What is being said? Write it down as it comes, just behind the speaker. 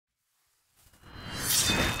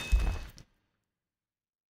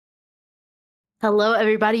Hello,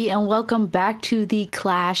 everybody, and welcome back to the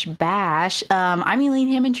Clash Bash. I'm Elaine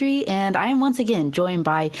Hammondry, and I am once again joined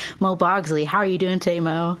by Mobogsly. How are you doing today,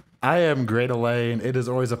 Mo? I am great, Elaine. It is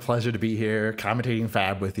always a pleasure to be here commentating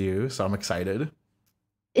Fab with you, so I'm excited.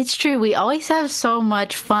 It's true. We always have so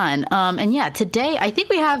much fun. And yeah, today I think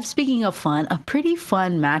we have, speaking of fun, a pretty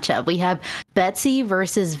fun matchup. We have Betsy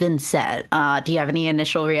versus Vynnset. Do you have any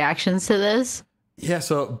initial reactions to this? Yeah,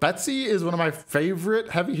 so Betsy is one of my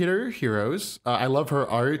favorite heavy hitter heroes. I love her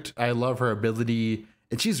art, I love her ability,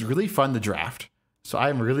 and she's really fun to draft. So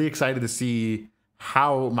I'm really excited to see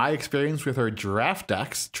how my experience with her draft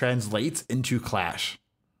decks translates into Clash.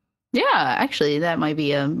 Yeah, actually, that might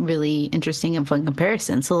be a really interesting and fun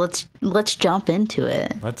comparison. So let's jump into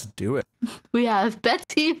it. Let's do it. We have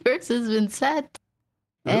Betsy versus Vynnset.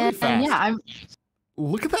 Really And yeah, fast. I'm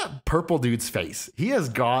Look at that purple dude's face. He has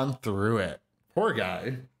gone through it. Poor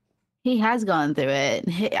guy. he has gone through it.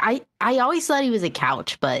 I always thought he was a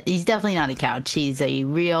couch, but he's definitely not a couch. He's a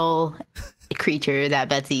real creature that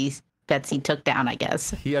Betsy took down, I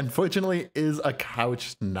guess. He unfortunately is a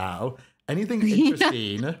couch now. Anything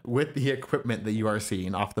interesting with the equipment that you are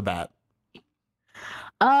seeing off the bat?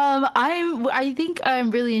 I think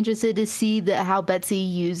I'm really interested to see how Betsy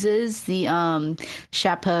uses the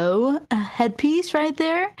chapeau headpiece right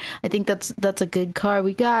there. I think that's a good card.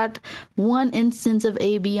 We got one instance of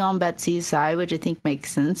AB on Betsy's side, which I think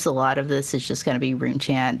makes sense. A lot of this is just going to be rune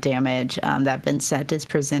chant damage that Vincent is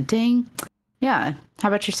presenting. Yeah. How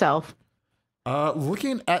about yourself?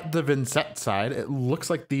 Looking at the Vynnset side, it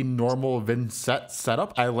looks like the normal Vynnset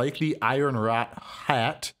setup. I like the Iron Rat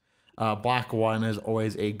hat. Black one is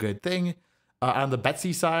always a good thing. On the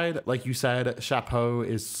Betsy side, like you said, Chapeau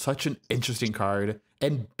is such an interesting card.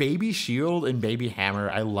 And Baby Shield and Baby Hammer,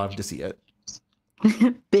 I love to see it.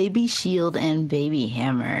 Baby Shield and Baby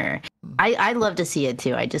Hammer. I love to see it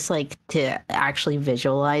too. I just like to actually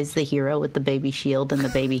visualize the hero with the baby shield and the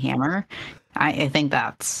baby hammer. I think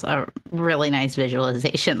that's a really nice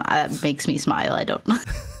visualization. That makes me smile. I don't know.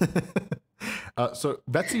 So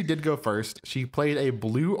Betsy did go first. She played a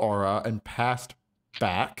blue aura and passed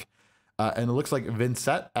back. And it looks like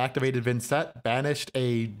Vynnset activated Vynnset, banished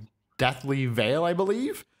a Deathly Veil, I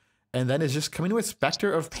believe, and then is just coming with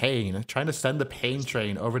Spectre of Pain, trying to send the pain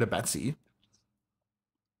train over to Betsy.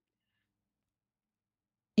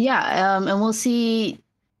 Yeah, and we'll see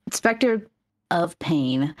Spectre of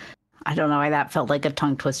Pain. I don't know why that felt like a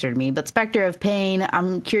tongue twister to me, but Spectre of Pain.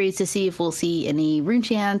 I'm curious to see if we'll see any rune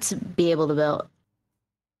chants be able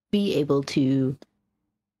to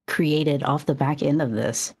create it off the back end of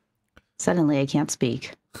this. Suddenly, I can't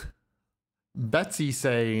speak. Betsy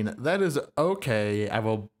saying, that is okay. I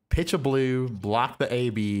will pitch a blue, block the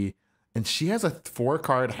AB, and she has a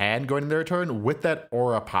 4-card hand going into her turn with that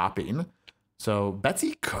aura popping. So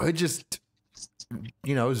Betsy could just,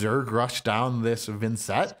 Zerg rush down this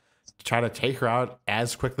Vynnset to try to take her out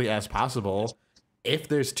as quickly as possible if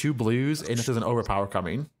there's 2 blues and if there's an overpower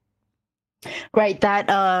coming. Right, that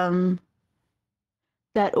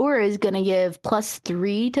aura is gonna give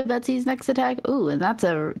 +3 to Betsy's next attack. Ooh, and that's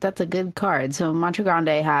a good card. So Mantra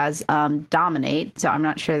Grande has dominate, so I'm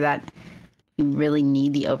not sure that you really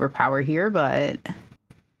need the overpower here, but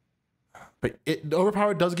The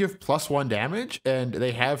overpower does give +1 damage, and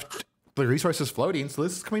they have the resources floating. So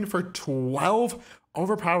this is coming for 12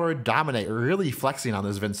 overpowered dominate, really flexing on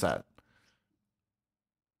this Vynnset.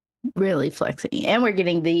 really flexing. And we're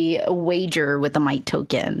getting the wager with the might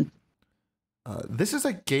token. This is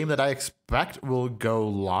a game that I expect will go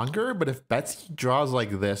longer, but if Betsy draws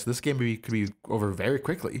like this game could be over very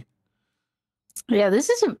quickly. Yeah, this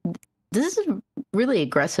is really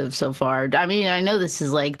aggressive so far. I mean, I know this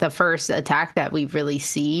is like the first attack that we've really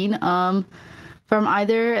seen from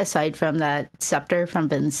either, aside from that scepter from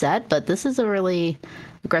Vincent, but this is a really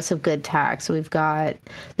aggressive good attack. So we've got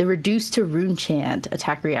the reduced to rune chant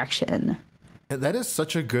attack reaction. And that is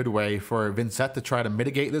such a good way for Vynnset to try to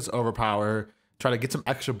mitigate this overpower, try to get some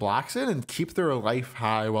extra blocks in, and keep their life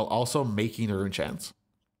high while also making a rune chance.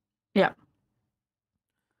 Yeah.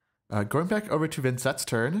 Going back over to Vynnset's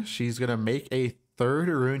turn, she's going to make a 3rd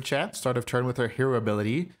rune chant, start of turn with her hero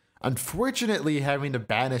ability. Unfortunately, having to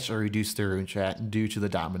banish or reduce the rune chant due to the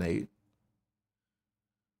dominate.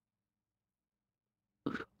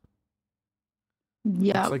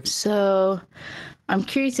 Yeah. Like, So I'm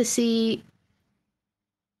curious to see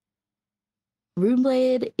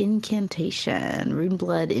Runeblade Incantation.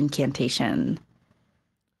 Runeblood Incantation.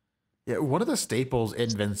 yeah, one of the staples in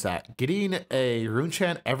Vynnset, getting a rune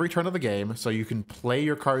chant every turn of the game so you can play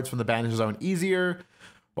your cards from the banish zone easier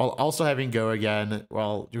while also having go again,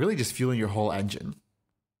 while you're really just fueling your whole engine.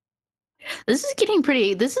 This is getting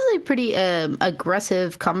pretty. This is a pretty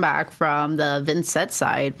aggressive comeback from the Vynnset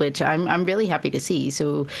side, which I'm really happy to see.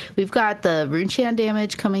 So we've got the rune chant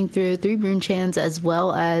damage coming through, 3 rune chants, as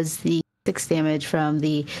well as the 6 damage from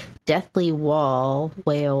the Deathly Wall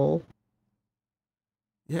whale.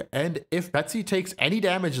 Yeah, and if Betsy takes any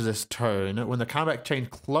damage this turn, when the combat chain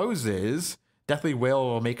closes, Deathly Whale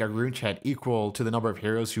will make a rune chant equal to the number of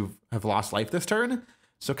heroes who have lost life this turn.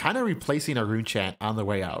 So kind of replacing a rune chant on the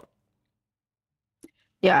way out.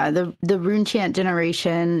 Yeah, the rune chant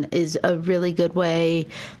generation is a really good way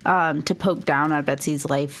to poke down on Betsy's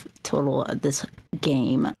life total of this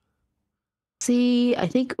game. See, I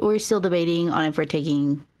think we're still debating on if we're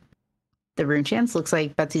taking the rune chants. Looks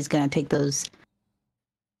like Betsy's going to take those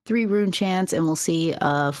 3 rune chants, and we'll see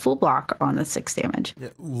a full block on the 6 damage.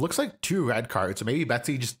 It looks like 2 red cards. So maybe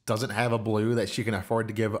Betsy just doesn't have a blue that she can afford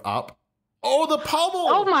to give up. Oh, the pummel!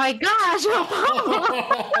 Oh my gosh!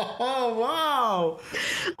 Oh, wow!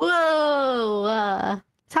 Whoa!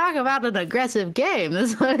 Talk about an aggressive game.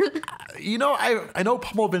 This one. You know, I know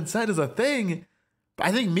pummel Vynnset is a thing, but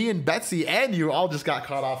I think me and Betsy and you all just got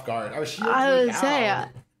caught off guard. Our shields I would say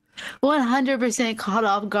 100% caught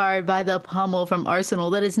off guard by the pummel from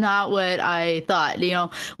Arsenal. That is not what I thought. You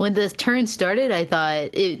know, when the turn started, I thought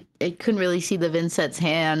it couldn't really see the Vynnset's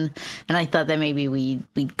hand, and I thought that maybe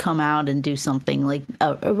we'd come out and do something like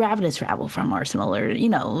a Ravenous Rabble from Arsenal, or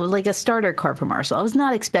like a starter card from Arsenal. I was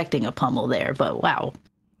not expecting a pummel there, but wow.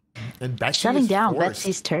 And Betsy shutting down forced.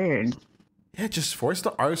 Betsy's turn. Yeah, just forced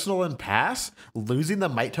the Arsenal and pass, losing the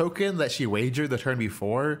might token that she wagered the turn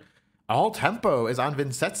before. All tempo is on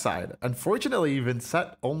Vynnset's side. Unfortunately,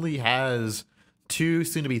 Vynnset only has 2,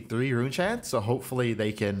 soon to be 3 rune chants, so hopefully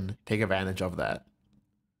they can take advantage of that.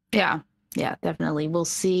 Yeah, definitely. We'll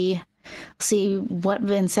see what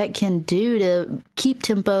Vynnset can do to keep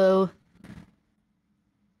tempo.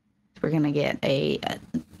 We're gonna get a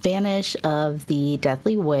vanish of the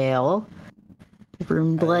Deathly Whale.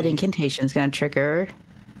 Rune Blood Incantation is gonna trigger.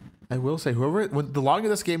 I will say, when the longer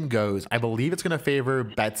this game goes, I believe it's going to favor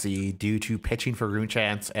Betsy due to pitching for rune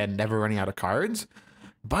chants and never running out of cards.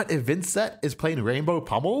 But if Vynnset is playing Rainbow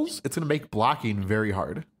Pummels, it's going to make blocking very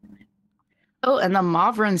hard. Oh, and the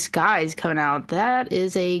Mauvrin Sky is coming out. That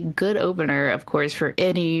is a good opener, of course, for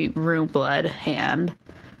any Rune Blood hand.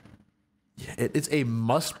 Yeah, it's a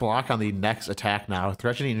must block on the next attack now,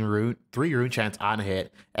 threatening 3 rune chants on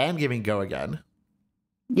hit and giving go again.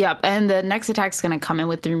 Yep, and the next attack's going to come in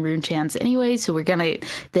with 3 rune chants anyway, so we're going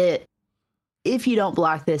to... If you don't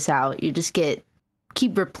block this out, you just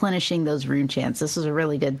keep replenishing those rune chants. This is a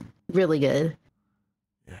really good.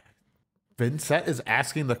 Yeah. Vynnset is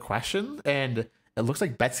asking the question, and it looks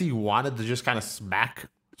like Betsy wanted to just kind of smack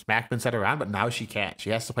Vynnset around, but now she can't.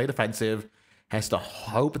 She has to play defensive, has to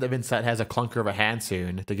hope that Vynnset has a clunker of a hand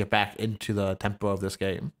soon to get back into the tempo of this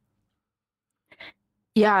game.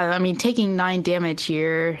 Yeah, I mean, taking 9 damage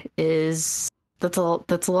here that's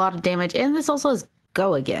a lot of damage, and this also is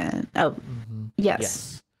go again. Oh,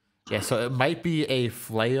 yes. Yeah, so it might be a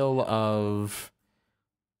flail of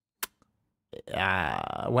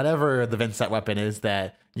whatever the Vynnset weapon is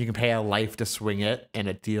that you can pay a life to swing it, and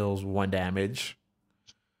it deals 1 damage.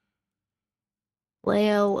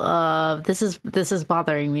 Flail of this is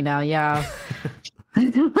bothering me now. Yeah.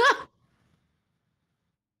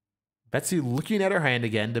 Betsy looking at her hand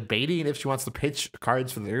again, debating if she wants to pitch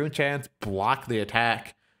cards for the rune chants, block the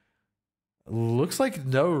attack. Looks like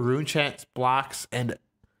no rune chants blocks, and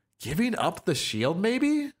giving up the shield,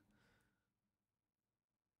 maybe?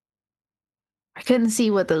 I couldn't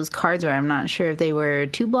see what those cards were. I'm not sure if they were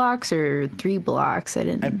 2 blocks or 3 blocks.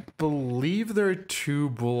 I believe they're 2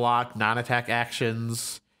 block non-attack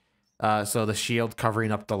actions. So the shield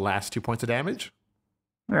covering up the last 2 points of damage.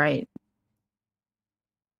 Right.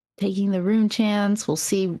 Taking the rune chants, we'll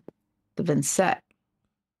see the Vynnset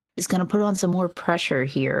is going to put on some more pressure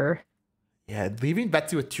here. Yeah, leaving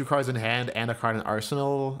Betsy with 2 cards in hand and a card in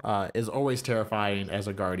arsenal is always terrifying as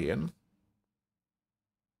a guardian.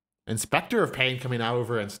 And Spectre of Pain coming out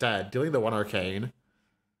over instead, dealing the 1 arcane.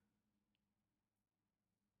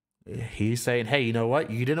 He's saying, hey, you know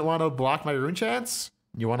what? You didn't want to block my rune chants?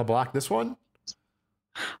 You want to block this one?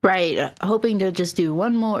 Right, hoping to just do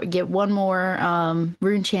get one more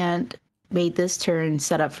rune chant, wait this turn,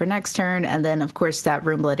 set up for next turn, and then of course that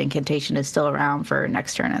Rune Blood Incantation is still around for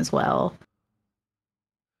next turn as well.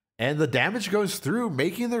 And the damage goes through,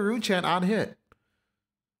 making the rune chant on hit.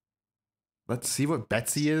 Let's see what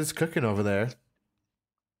Betsy is cooking over there.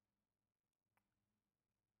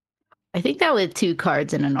 I think that with 2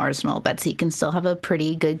 cards in an arsenal, Betsy can still have a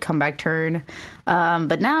pretty good comeback turn.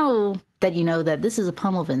 But now that you know that this is a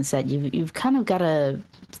pummel Vynnset, you've kind of got to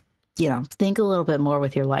think a little bit more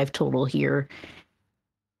with your life total here.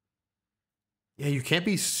 Yeah, you can't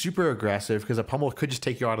be super aggressive because a pummel could just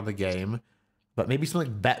take you out of the game. But maybe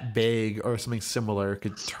something like bet big or something similar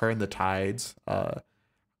could turn the tides.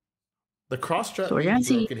 The cross strat So we're may gonna be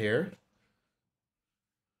see. broken here.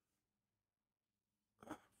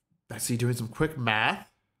 Betsy doing some quick math.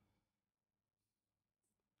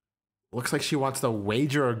 Looks like she wants to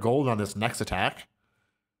wager a gold on this next attack.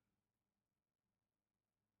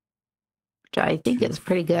 Which I think is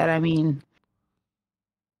pretty good. I mean,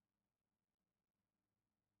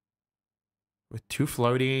 with 2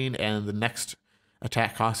 floating and the next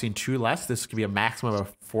attack costing 2 less, this could be a maximum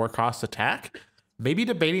of 4 cost attack. Maybe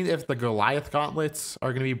debating if the Goliath gauntlets are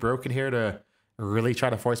going to be broken here to really try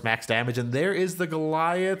to force max damage. And there is the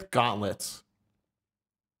Goliath gauntlets.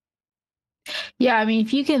 yeah, I mean,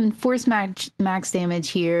 if you can force max damage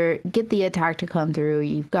here, get the attack to come through,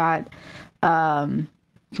 you've got you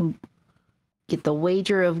can get the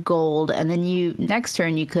wager of gold, and then next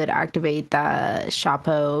turn you could activate the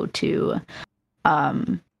chapeau to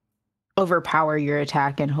overpower your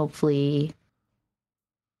attack and hopefully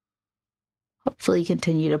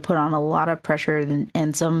continue to put on a lot of pressure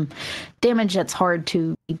and some damage that's hard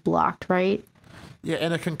to be blocked, right? Yeah,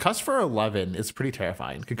 and a concuss for 11 is pretty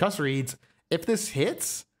terrifying. Concuss reads, if this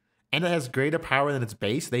hits and it has greater power than its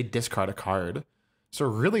base, they discard a card. So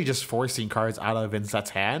really just forcing cards out of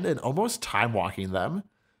Vynnset's hand and almost time walking them.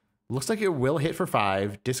 Looks like it will hit for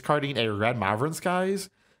 5, discarding a red Maverick Skies,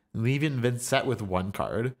 leaving Vynnset with 1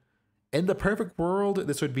 card. In the perfect world,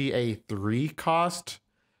 this would be a 3 cost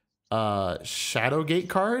Shadowgate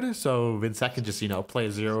card. So Vynnset can just, play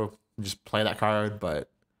a 0 and just play that card, but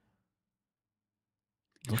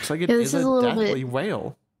looks like it is a Deathly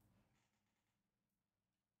Whale.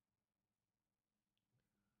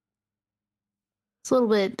 It's a little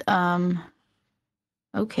bit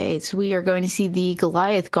okay, so we are going to see the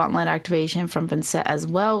Goliath Gauntlet activation from Vynnset as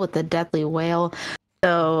well with the Deathly Whale.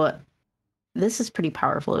 So this is pretty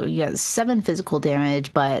powerful. You have 7 physical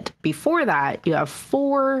damage, but before that, you have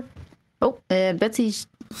 4. Oh, and Betsy's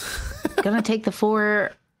gonna take the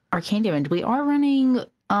 4 arcane damage. We are running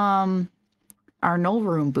our Null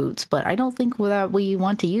Room boots, but I don't think that we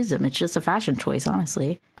want to use them. It's just a fashion choice,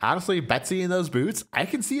 honestly. Honestly, Betsy in those boots, I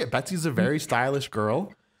can see it. Betsy's a very stylish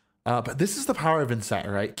girl. But this is the power of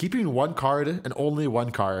Vynnset, right? Keeping 1 card and only 1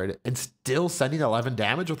 card and still sending 11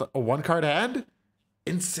 damage with a 1 card hand?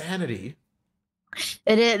 Insanity.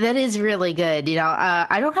 That is really good.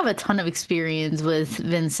 I don't have a ton of experience with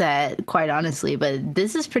Vynnset, quite honestly, but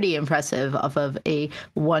this is pretty impressive off of a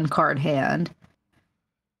 1 card hand.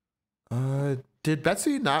 Did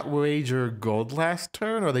Betsy not wager gold last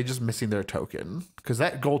turn, or are they just missing their token? Because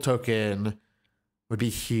that gold token would be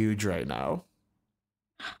huge right now.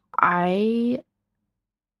 I'm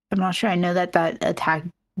not sure. I know that attack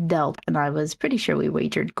dealt, and I was pretty sure we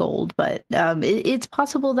wagered gold, but it's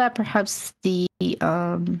possible that perhaps the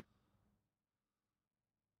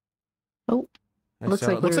looks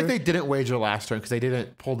like they didn't wager last turn because they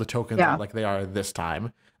didn't pull the tokens out like they are this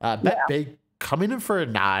time. Bet big, coming in for a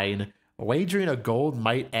 9, wagering a gold,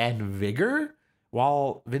 might, and vigor,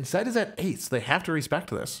 while Vynnset is at 8, so they have to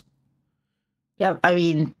respect this. Yeah, I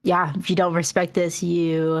mean, yeah, if you don't respect this,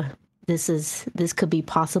 this could be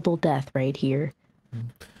possible death right here.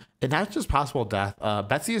 And not just possible death.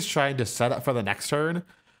 Betsy is trying to set up for the next turn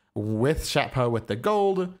with Chapeau with the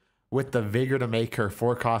gold, with the vigor to make her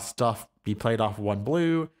 4-cost stuff be played off 1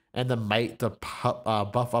 blue, and the might to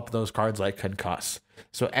buff up those cards like Concuss.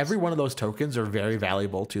 So every one of those tokens are very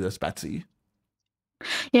valuable to this Betsy.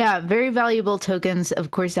 Yeah, very valuable tokens, of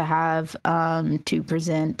course, to have to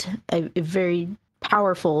present a very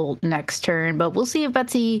powerful next turn. But we'll see if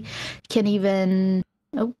Betsy can even...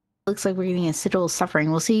 Oh, looks like we're getting a Sigil of Suffering.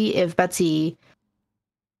 We'll see if Betsy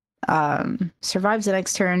survives the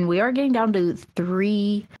next turn. We are getting down to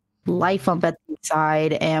 3 life on Betsy's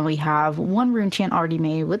side, and we have 1 rune chant already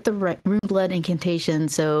made with the Rune Blood incantation.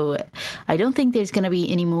 So I don't think there's going to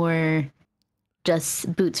be any more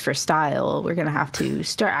just boots for style. We're going to have to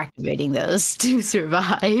start activating those to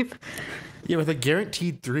survive. Yeah, with a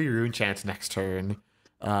guaranteed 3 rune chants next turn.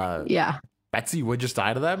 Betsy would just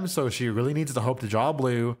die to them, so she really needs to hope to draw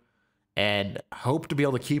blue and hope to be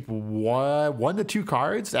able to keep 1 to 2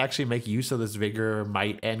 cards to actually make use of this vigor,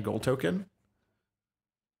 might, and gold token.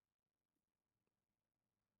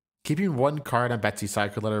 Keeping 1 card on Betsy's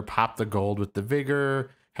side could let her pop the gold with the vigor,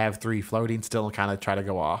 have 3 floating still, and kind of try to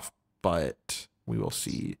go off. But we will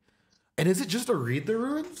see. And is it just to read the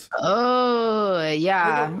runes? Oh,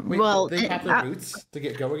 yeah. Well, they tap their boots to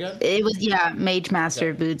get go again? It was, Mage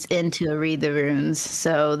Master boots into read the runes.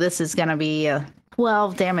 So this is going to be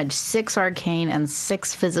 12 damage, 6 arcane, and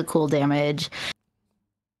 6 physical damage.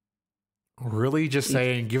 Really just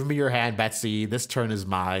saying, give me your hand, Betsy. This turn is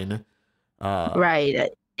mine. Right.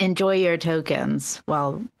 Enjoy your tokens.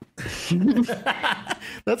 Well,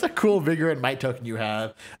 that's a cool vigor and might token you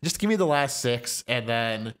have. Just give me the last 6, and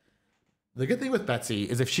then the good thing with Betsy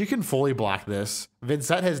is if she can fully block this,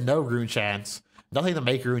 Vynnset has no rune chance, nothing to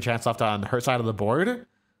make rune chance left on her side of the board,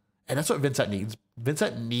 and that's what Vynnset needs.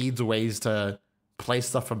 Vynnset needs ways to play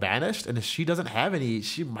stuff from banished, and if she doesn't have any,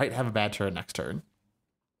 she might have a bad turn next turn.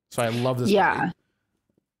 So I love this. yeah. Play.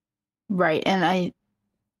 Right. And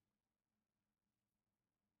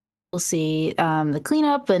we'll see the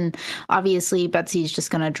cleanup, and obviously Betsy's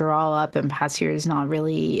just going to draw up, and pass here is not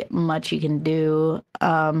really much you can do.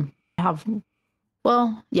 Yeah.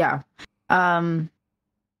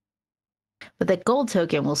 But that gold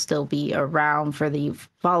token will still be around for the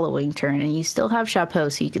following turn, and you still have Chapeau,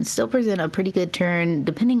 so you can still present a pretty good turn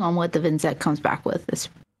depending on what the Vynnset comes back with.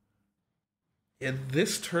 In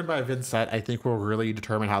this turn by Vynnset, I think will really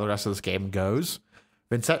determine how the rest of this game goes.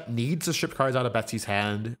 Vynnset needs to strip cards out of Betsy's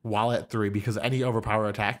hand while at 3 because any overpower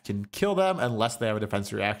attack can kill them unless they have a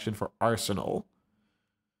defense reaction for Arsenal.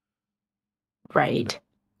 Right.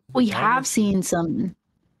 We have seen some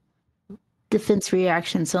defense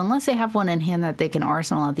reaction, so unless they have one in hand that they can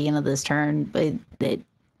arsenal at the end of this turn, but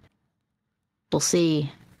we'll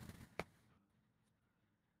see.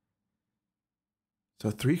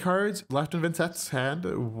 So 3 cards left in Vynnset's hand,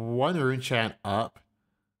 1 rune chant up.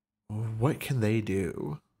 What can they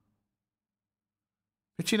do?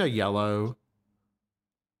 Pitching a yellow,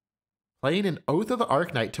 playing an Oath of the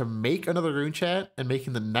Arknight to make another rune chant and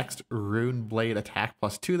making the next rune blade attack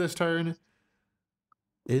 +2 this turn.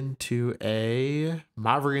 Into a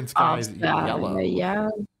Maverick Skies yellow. Yeah.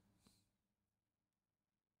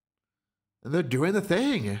 And they're doing the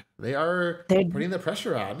thing. They're putting the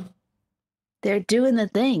pressure on. They're doing the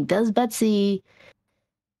thing. Does Betsy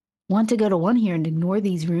want to go to 1 here and ignore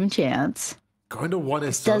these rune chants? Going to 1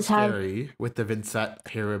 is so scary with the Vynnset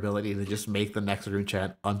hero ability to just make the next rune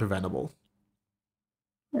chant unpreventable.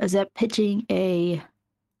 Is that pitching a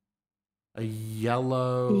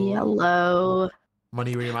yellow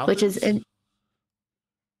money where your mouth which is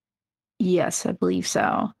yes, I believe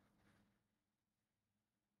so.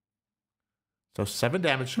 So 7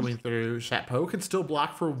 damage coming through. Chapeau can still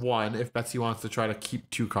block for 1 if Betsy wants to try to keep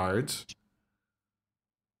 2 cards.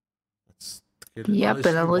 Yep,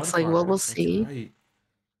 and it looks like we'll see. Right.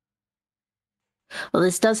 Well,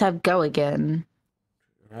 this does have Go Again.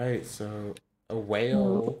 Right, so a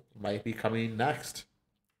whale might be coming next.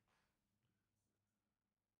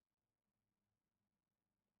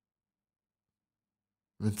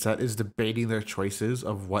 Vynnset is debating their choices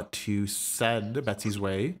of what to send Betsy's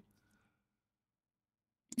way.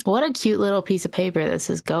 What a cute little piece of paper this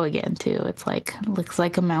is Go Again too. It's like looks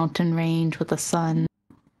like a mountain range with a sun.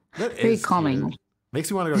 That very calming. Cute.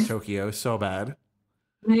 Makes me want to go to Tokyo so bad.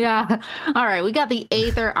 Yeah. All right. We got the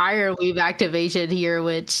Aether Ironweave activation here,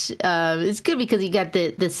 which is good because you got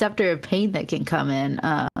the Scepter of Pain that can come in.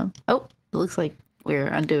 It looks like we're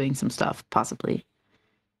undoing some stuff, possibly.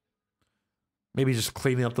 Maybe just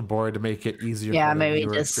cleaning up the board to make it easier for the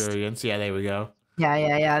viewer experience. Yeah, there we go.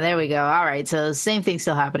 Yeah. There we go. All right. So same thing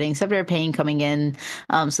still happening. Scepter of Pain coming in.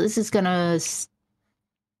 So this is going to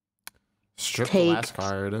strip the last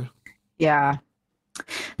card. Yeah.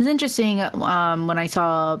 It's interesting. When I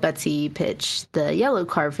saw Betsy pitch the yellow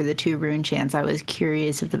card for the 2 rune chants, I was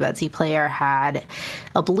curious if the Betsy player had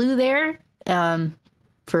a blue there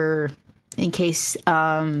for in case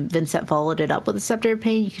Vynnset followed it up with a Scepter of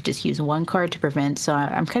Pain. You could just use 1 card to prevent. So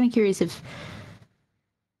I'm kind of curious if.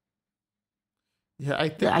 Yeah, I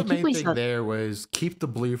think the main thing there was keep the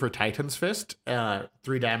blue for Titan's Fist.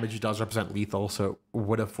 3 damage does represent lethal, so it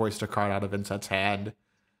would have forced a card out of Vynnset's hand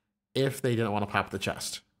if they didn't want to pop the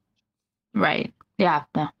chest. Right. Yeah.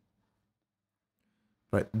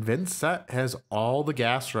 But Vynnset has all the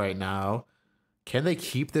gas right now. Can they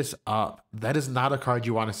keep this up? That is not a card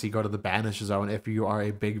you want to see go to the banish zone if you are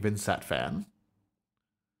a big Vynnset fan.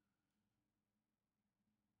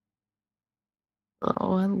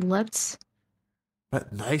 Oh, let's.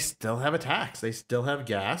 But they still have attacks. They still have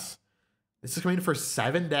gas. This is coming for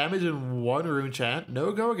 7 damage and 1 rune chant.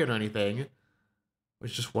 No Go Again or anything.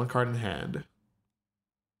 With just 1 card in hand.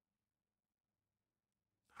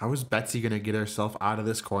 How is Betsy going to get herself out of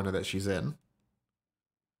this corner that she's in?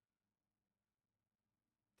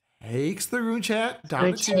 Takes the rune chant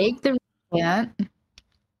down to 2. Take the rune chant.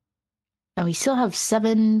 And we still have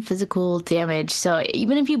 7 physical damage. So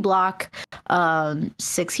even if you block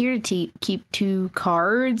 6 here to keep 2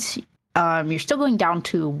 cards, you're still going down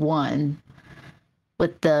to 1.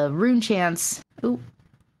 with the rune chance. Ooh,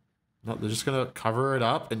 No, they're just gonna cover it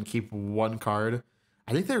up and keep one card.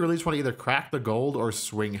 I think they really just want to either crack the gold or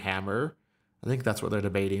swing hammer. I think that's what they're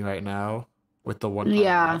debating right now with the one card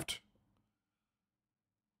yeah. left.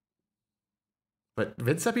 But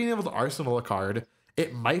Vynnset being able to arsenal a card,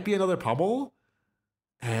 it might be another pummel,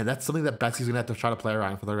 and that's something that Betsy's gonna have to try to play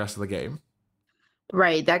around for the rest of the game.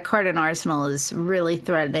 Right, that card in Arsenal is really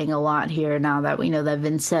threatening a lot here now that we know that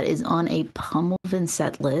Vynnset is on a pummel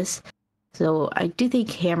Vynnset list. So I do think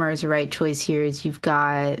Hammer is the right choice here. Is you've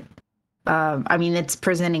got, I mean, it's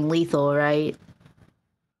presenting lethal, right?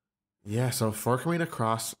 Yeah, so 4 coming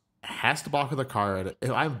across has to block with a card.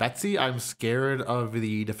 If I'm Betsy, I'm scared of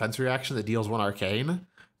the defense reaction that deals 1 arcane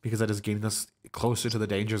because that is getting us closer to the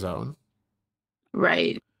danger zone.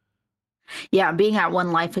 Right. Yeah, being at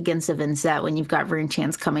 1 life against a Vynnset when you've got Rune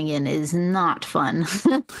Chance coming in is not fun.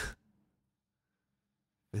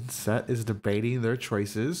 Vynnset is debating their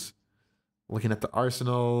choices, looking at the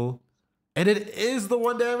arsenal, and it is the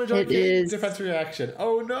 1 damage arcane defense reaction.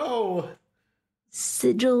 Oh no!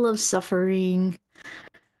 Sigil of Suffering.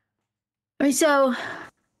 I mean, so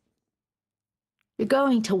you're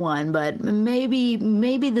going to 1, but maybe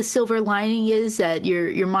the silver lining is that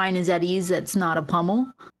your mind is at ease. That's not a pummel.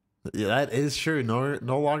 Yeah, that is true.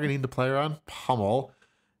 No longer need to play around pummel.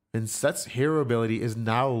 Vynnset's hero ability is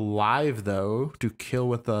now live though to kill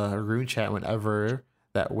with the rune chat whenever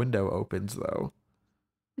that window opens though.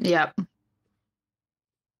 Yep.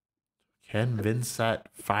 Can Vynnset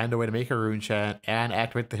find a way to make a rune chat and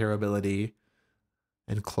activate the hero ability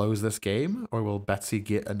and close this game, or will Betsy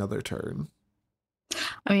get another turn?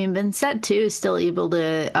 I mean, Vynnset too is still able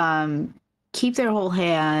to keep their whole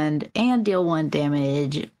hand and deal 1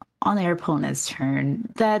 damage on their opponent's turn.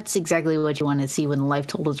 That's exactly what you want to see when the life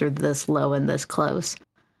totals are this low and this close.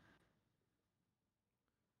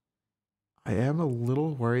 I am a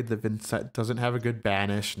little worried that Vynnset doesn't have a good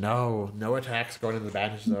banish. No attacks going in the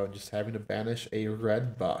banish zone, just having to banish a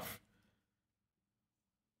red buff.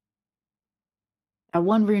 That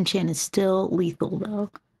 1 rune chant is still lethal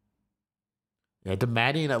though. Yeah,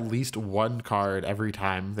 demanding at least 1 card every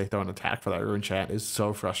time they throw an attack for that rune chant is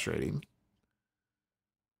so frustrating.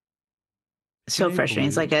 So frustrating.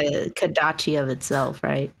 It's like a Kodachi of itself,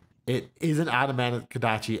 right? It is an automatic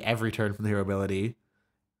Kodachi every turn from the hero ability.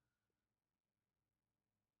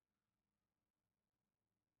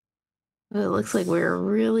 It looks like we're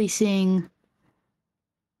really seeing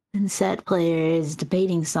Vynnset players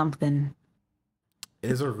debating something.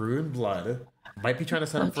 It is a Rune Blood. Might be trying to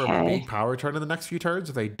set up for a big power turn in the next few turns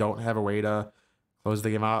if they don't have a way to close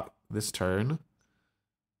the game out this turn.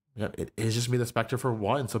 Yep, it is just me the Spectre for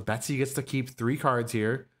 1. So Betsy gets to keep 3 cards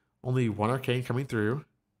here. Only 1 arcane coming through.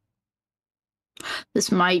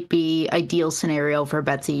 This might be ideal scenario for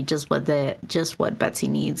Betsy, just what Betsy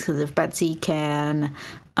needs. Because if Betsy can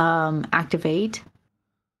activate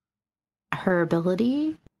her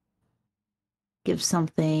ability, give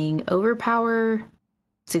something overpower,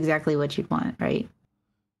 it's exactly what you'd want, right?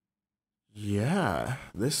 Yeah,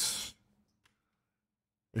 this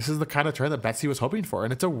is the kind of turn that Betsy was hoping for,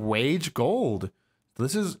 and it's a wage gold.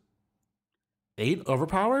 This is 8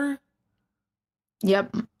 overpower?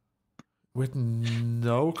 Yep. With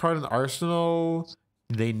no card in the arsenal,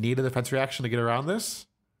 they need a defense reaction to get around this.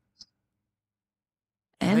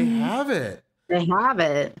 And they have it. They have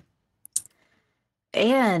it.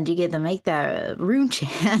 And you get to make that rune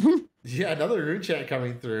chant. Yeah, another rune chant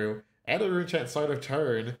coming through. And a rune chant start of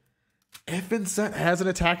turn. If Vynnset hasn't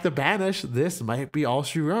attacked the banish, this might be all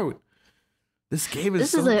she wrote. This game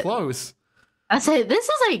is close. I say this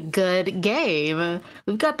is a good game.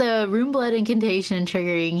 We've got the Rune Blood Incantation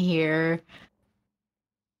triggering here.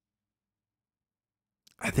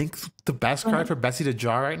 I think the best card for Betsy to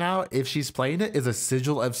draw right now, if she's playing it, is a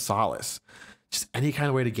Sigil of Solace. Just any kind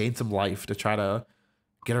of way to gain some life to try to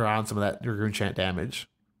get around some of that rune chant damage.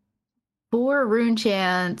 4 rune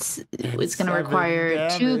chants. It's going to require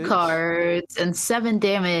damage. 2 cards and 7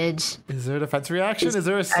 damage. Is there a defense reaction? Is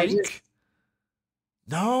there a sync?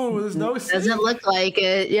 No, there's no sync. Doesn't look like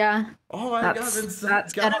it. Yeah. Oh my god,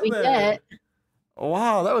 that's gotta be it.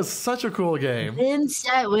 Wow, that was such a cool game.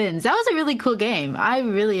 Vynnset wins. That was a really cool game. I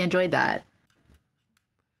really enjoyed that.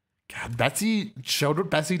 God, Betsy showed what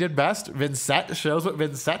Betsy did best. Vynnset shows what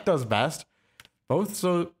Vynnset does best. Both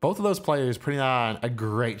of those players putting on a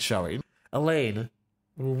great showing. Elaine,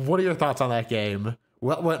 what are your thoughts on that game?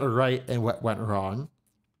 What went right and what went wrong?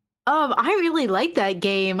 I really liked that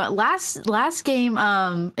game. Last game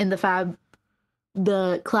in the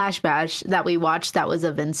the Clash Bash that we watched, that was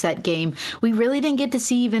a Vynnset game. We really didn't get to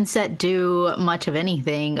see Vynnset do much of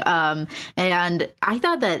anything. And I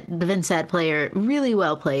thought that the Vynnset player really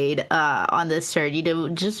well played on this turn. You know,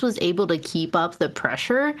 just was able to keep up the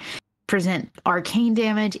pressure, present arcane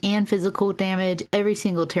damage and physical damage every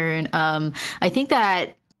single turn. I think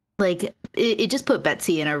that like it just put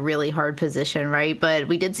Betsy in a really hard position, right? But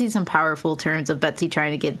we did see some powerful turns of Betsy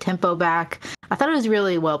trying to get tempo back. I thought it was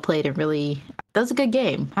really well played and really that was a good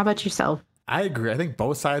game. How about yourself? I agree. I think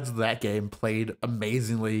both sides of that game played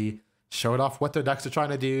amazingly, showed off what their decks are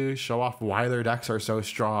trying to do, show off why their decks are so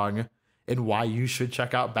strong, and why you should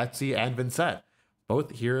check out Betsy and Vynnset.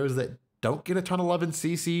 Both heroes that don't get a ton of love in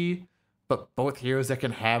CC, but both heroes that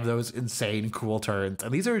can have those insane cool turns.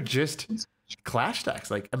 And these are just Clash decks.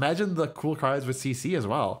 Like, imagine the cool cards with CC as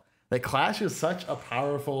well. Like, Clash is such a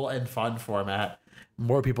powerful and fun format.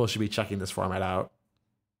 More people should be checking this format out.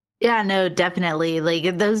 Yeah, no, definitely.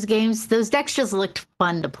 Like those games, those decks just looked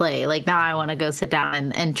fun to play. Like now I want to go sit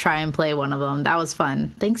down and try and play one of them. That was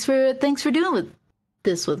fun. Thanks for doing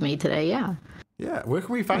this with me today. Yeah. Yeah, where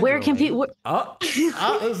can we find Where you, can Elaine? people? I'll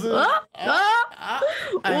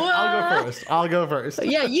go first.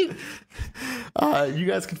 Yeah, you. You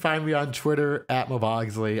guys can find me on Twitter at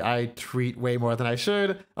Mobogsly. I tweet way more than I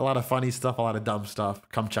should. A lot of funny stuff, a lot of dumb stuff.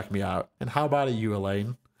 Come check me out. And how about you,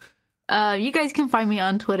 Elaine? You guys can find me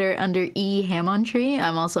on Twitter under eHamontree.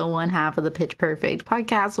 I'm also one half of the Pitch Perfect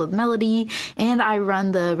podcast with Melody, and I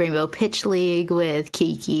run the Rainbow Pitch League with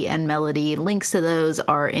Kiki and Melody. Links to those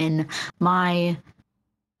are in my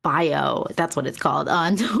bio. That's what it's called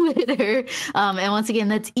on Twitter. And once again,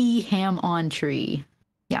 that's eHamontree.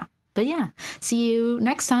 Yeah. But yeah, see you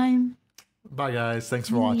next time. Bye, guys. Thanks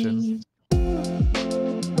for watching.